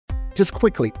just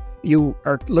quickly, you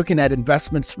are looking at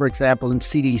investments, for example, in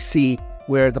CDC,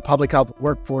 where the public health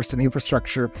workforce and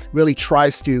infrastructure really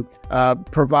tries to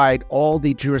provide all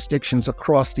the jurisdictions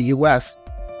across the U.S.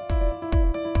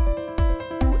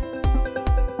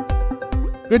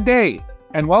 Good day,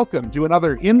 and welcome to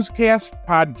another HIMSSCast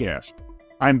podcast.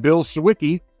 I'm Bill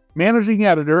Sawicki, Managing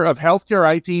Editor of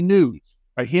Healthcare IT News,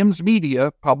 a HIMSS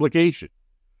Media publication.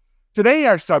 Today,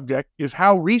 our subject is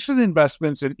how recent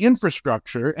investments in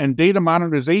infrastructure and data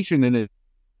modernization in it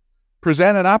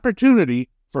present an opportunity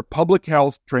for public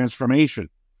health transformation.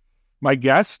 My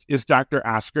guest is Dr.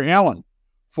 Oscar Alleyne,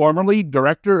 formerly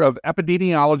Director of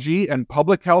Epidemiology and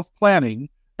Public Health Planning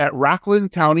at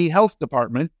Rockland County Health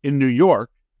Department in New York,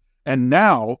 and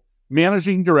now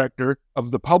Managing Director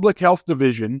of the Public Health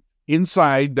Division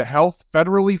inside the Health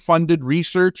Federally Funded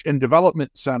Research and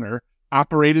Development Center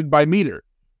operated by MITRE,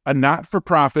 a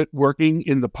not-for-profit working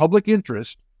in the public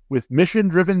interest with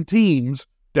mission-driven teams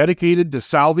dedicated to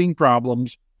solving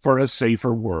problems for a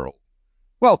safer world.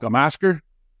 Welcome, Oscar.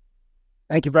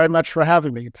 Thank you very much for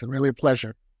having me. It's really a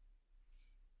pleasure.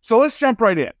 So let's jump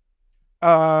right in.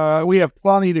 We have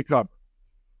plenty to cover.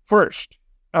 First,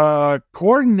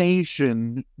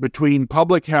 coordination between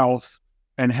public health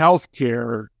and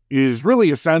healthcare is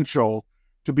really essential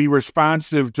to be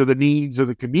responsive to the needs of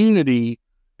the community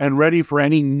and ready for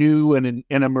any new and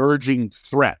emerging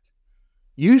threat.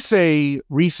 You say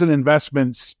recent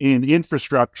investments in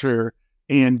infrastructure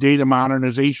and data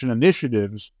modernization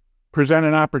initiatives present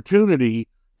an opportunity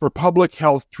for public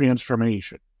health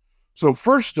transformation. So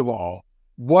first of all,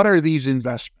 what are these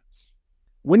investments?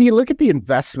 When you look at the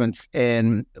investments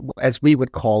in, as we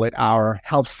would call it, our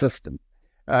health system,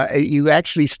 you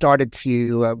actually started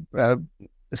to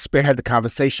spearhead the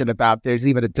conversation about there's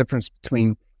even a difference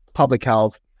between public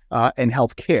health and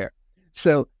healthcare.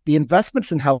 So the investments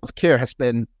in healthcare has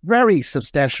been very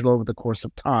substantial over the course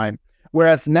of time,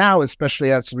 whereas now,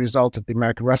 especially as a result of the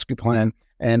American Rescue Plan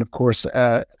and, of course,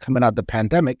 coming out of the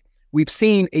pandemic, we've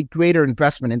seen a greater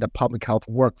investment in the public health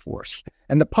workforce.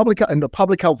 And the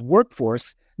public health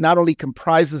workforce not only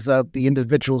comprises of the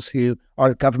individuals who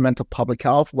are governmental public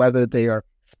health, whether they are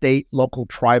state, local,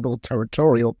 tribal,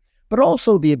 territorial, but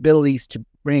also the abilities to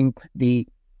bring the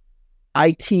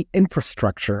IT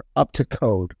infrastructure up to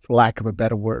code, for lack of a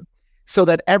better word, so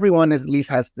that everyone at least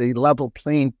has the level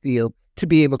playing field to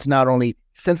be able to not only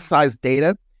synthesize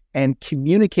data and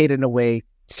communicate in a way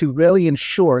to really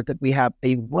ensure that we have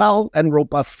a well and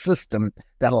robust system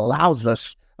that allows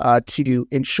us to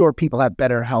ensure people have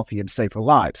better, healthy, and safer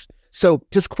lives. So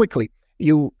just quickly,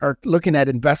 you are looking at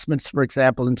investments, for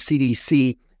example, in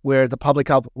CDC, where the public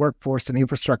health workforce and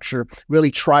infrastructure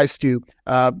really tries to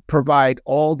provide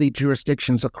all the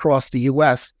jurisdictions across the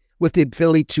U.S. with the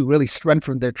ability to really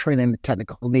strengthen their training and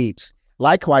technical needs.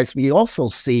 Likewise, we also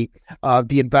see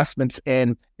the investments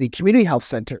in the community health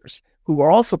centers, who are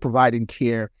also providing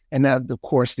care, and of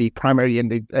course, the primary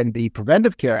and the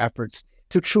preventive care efforts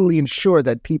to truly ensure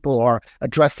that people are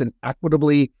addressed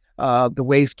equitably, the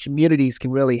ways communities can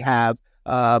really have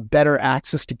better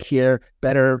access to care,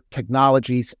 better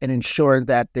technologies, and ensure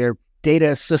that their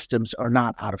data systems are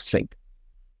not out of sync.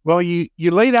 Well, you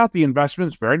laid out the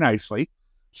investments very nicely.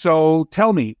 So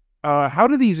tell me, how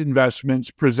do these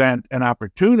investments present an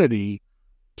opportunity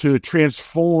to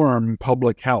transform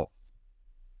public health?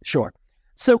 Sure.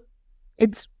 So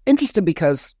it's interesting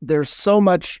because there's so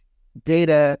much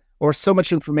data or so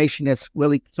much information that's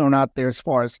really thrown out there as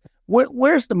far as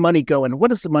where's the money going?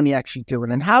 What is the money actually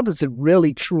doing? And how does it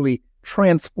really, truly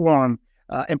transform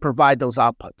and provide those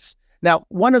outputs? Now,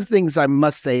 one of the things I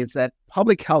must say is that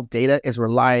public health data is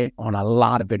relying on a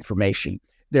lot of information.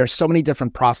 There are so many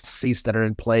different processes that are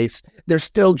in place. There's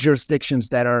still jurisdictions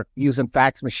that are using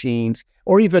fax machines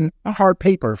or even a hard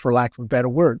paper, for lack of a better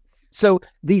word. So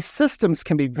these systems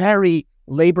can be very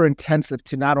labor intensive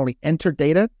to not only enter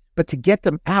data, but to get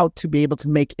them out to be able to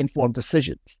make informed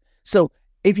decisions. So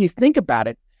if you think about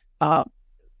it,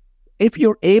 if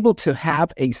you're able to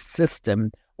have a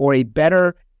system or a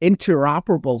better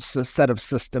interoperable set of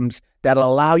systems that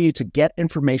allow you to get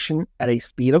information at a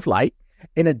speed of light,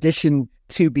 in addition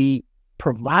to be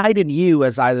providing you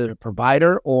as either a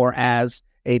provider or as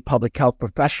a public health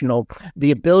professional,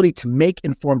 the ability to make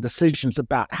informed decisions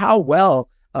about how well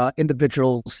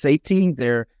individual safety,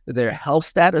 their health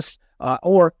status,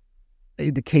 or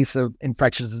in the case of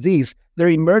infectious disease, there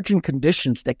are emerging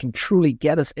conditions that can truly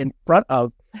get us in front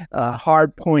of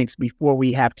hard points before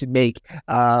we have to make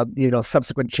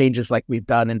subsequent changes like we've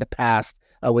done in the past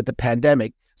with the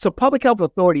pandemic. So public health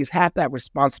authorities have that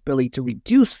responsibility to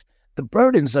reduce the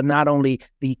burdens of not only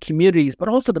the communities, but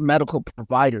also the medical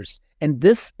providers. And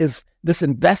this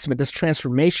investment, this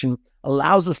transformation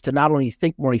allows us to not only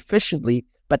think more efficiently,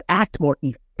 but act more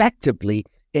effectively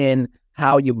in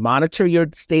how you monitor your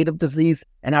state of disease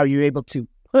and how you're able to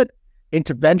put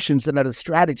interventions and other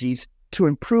strategies to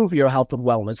improve your health and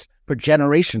wellness for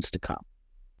generations to come.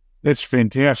 That's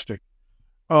fantastic.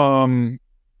 On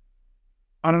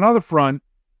another front,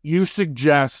 you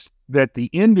suggest that the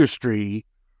industry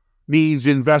needs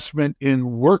investment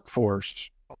in workforce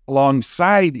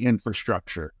alongside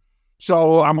infrastructure.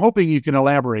 So I'm hoping you can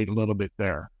elaborate a little bit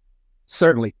there.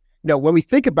 Certainly. When we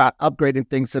think about upgrading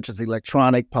things such as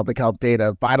electronic public health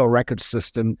data, vital record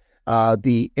system,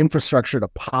 the infrastructure, the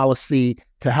policy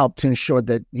to help to ensure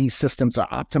that these systems are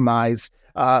optimized,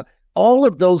 all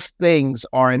of those things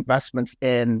are investments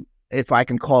in, if I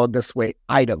can call it this way,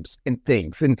 items and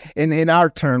things, and in our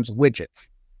terms, widgets.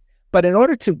 But in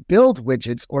order to build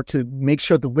widgets or to make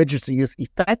sure the widgets are used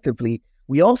effectively,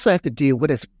 we also have to deal with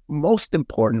its most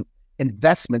important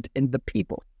investment in the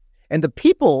people. And the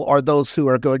people are those who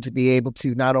are going to be able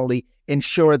to not only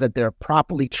ensure that they're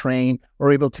properly trained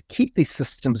or able to keep these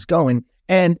systems going,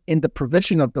 and in the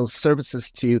provision of those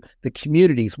services to the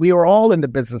communities. We are all in the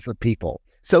business of people.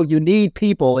 So you need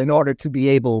people in order to be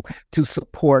able to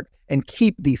support and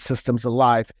keep these systems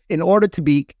alive in order to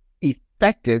be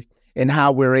effective in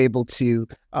how we're able to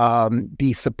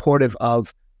be supportive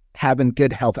of having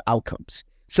good health outcomes.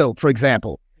 So, for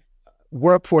example,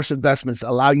 workforce investments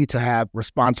allow you to have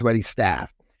response-ready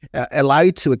staff, allow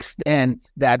you to extend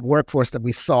that workforce that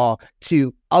we saw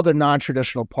to other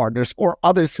non-traditional partners or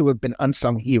others who have been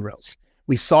unsung heroes.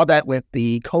 We saw that with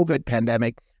the COVID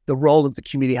pandemic, the role of the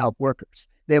community health workers.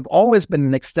 They have always been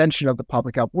an extension of the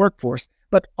public health workforce,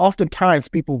 but oftentimes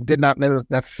people did not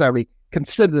necessarily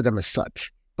consider them as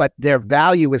such. But their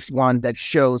value is one that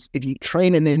shows if you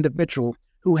train an individual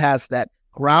who has that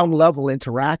ground level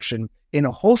interaction in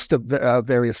a host of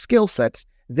various skill sets,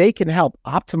 they can help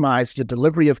optimize the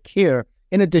delivery of care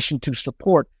in addition to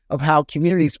support of how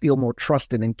communities feel more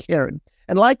trusted and caring.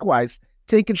 And likewise,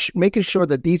 making sure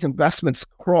that these investments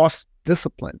cross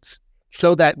disciplines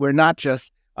so that we're not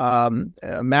just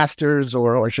masters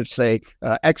or I should say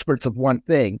experts of one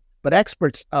thing, but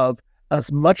experts of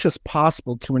as much as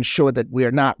possible to ensure that we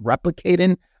are not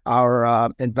replicating our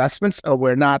investments or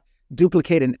we're not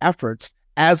duplicating efforts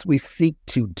as we seek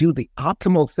to do the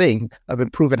optimal thing of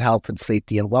improving health and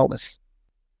safety and wellness.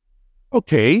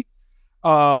 Okay.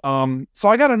 So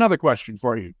I got another question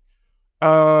for you.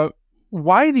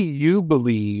 Why do you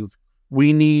believe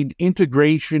we need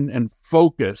integration and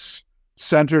focus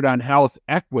centered on health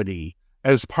equity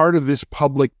as part of this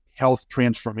public health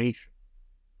transformation?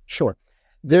 Sure.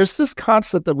 There's this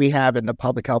concept that we have in the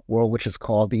public health world, which is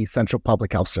called the essential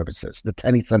public health services, the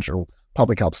 10 essential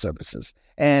public health services.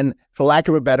 And for lack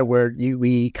of a better word,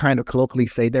 we kind of colloquially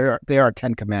say there are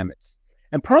 10 commandments.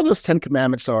 And part of those 10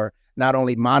 commandments are not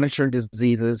only monitoring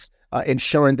diseases,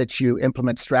 ensuring that you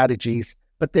implement strategies,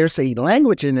 but there's a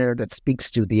language in there that speaks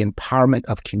to the empowerment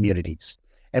of communities.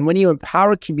 And when you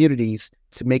empower communities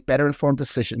to make better informed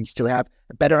decisions, to have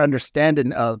a better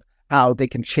understanding of how they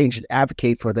can change and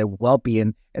advocate for their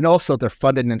well-being and also their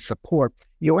funding and support,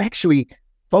 you're actually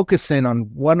focusing on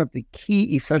one of the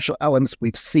key essential elements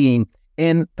we've seen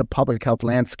in the public health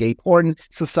landscape or in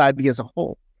society as a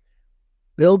whole.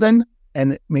 Building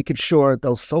and making sure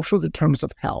those social determinants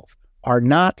of health are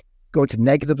not going to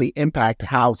negatively impact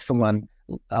how someone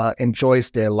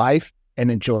enjoys their life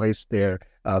and enjoys their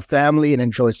family and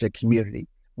enjoys their community.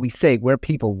 We say where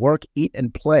people work, eat,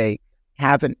 and play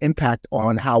have an impact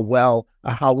on how well,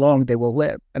 how long they will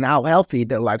live and how healthy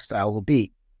their lifestyle will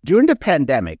be. During the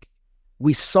pandemic,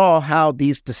 we saw how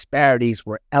these disparities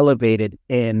were elevated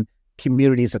in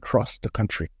communities across the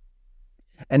country.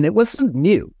 And it wasn't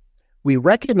new. We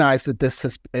recognize that this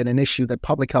has been an issue that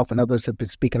public health and others have been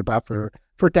speaking about for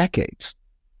decades.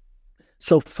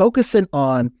 So focusing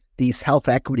on these health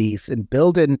equities and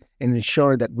building and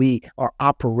ensuring that we are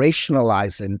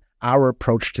operationalizing our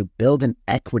approach to building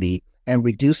equity and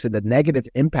reducing the negative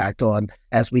impact on,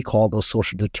 as we call those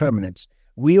social determinants,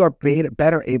 we are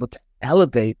better able to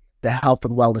elevate the health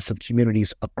and wellness of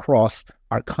communities across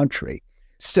our country.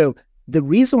 So the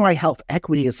reason why health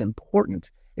equity is important,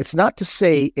 it's not to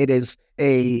say it is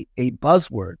a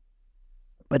buzzword,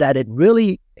 but that it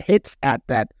really hits at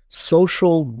that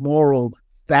social, moral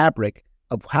fabric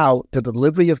of how the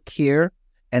delivery of care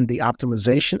and the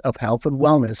optimization of health and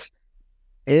wellness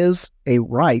is a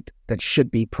right that should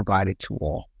be provided to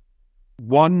all.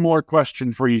 One more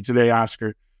question for you today,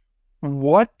 Oscar.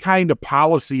 What kind of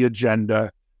policy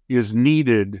agenda is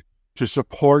needed to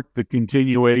support the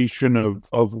continuation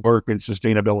of work and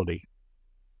sustainability?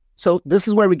 So this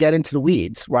is where we get into the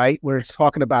weeds, right? We're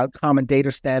talking about common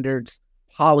data standards,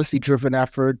 policy-driven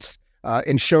efforts,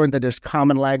 ensuring that there's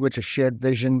common language, a shared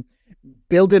vision,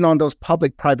 building on those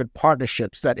public-private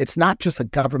partnerships, that it's not just a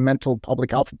governmental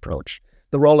public health approach,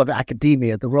 the role of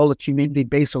academia, the role of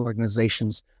community-based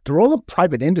organizations, the role of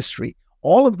private industry.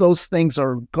 All of those things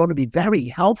are going to be very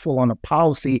helpful on a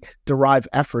policy-derived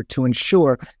effort to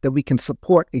ensure that we can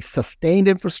support a sustained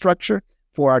infrastructure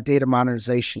for our data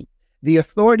modernization. The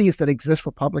authorities that exist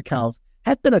for public health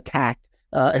have been attacked,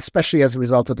 especially as a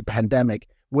result of the pandemic,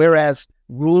 whereas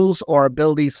rules or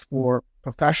abilities for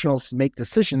professionals to make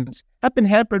decisions have been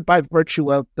hampered by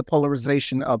virtue of the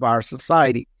polarization of our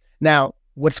society. Now,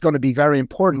 what's going to be very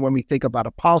important when we think about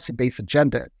a policy-based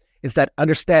agenda is that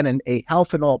understanding a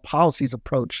health in all policies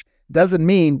approach doesn't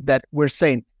mean that we're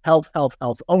saying health, health,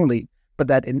 health only, but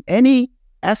that in any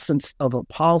essence of a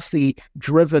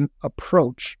policy-driven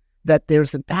approach, that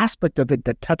there's an aspect of it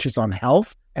that touches on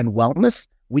health and wellness,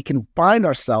 we can find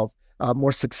ourselves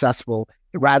more successful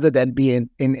rather than being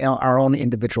in our own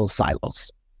individual silos.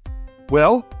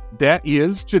 Well, that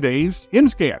is today's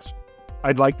HIMSSCast.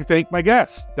 I'd like to thank my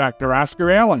guest, Dr. Oscar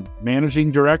Alleyne,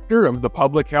 Managing Director of the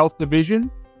Public Health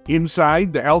Division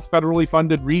inside the Health Federally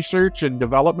Funded Research and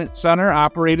Development Center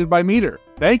operated by MITRE.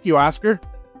 Thank you, Oscar.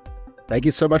 Thank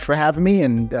you so much for having me,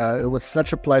 and it was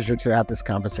such a pleasure to have this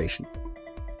conversation.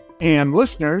 And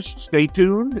listeners, stay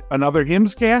tuned. Another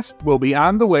HIMSSCast will be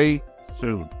on the way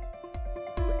soon.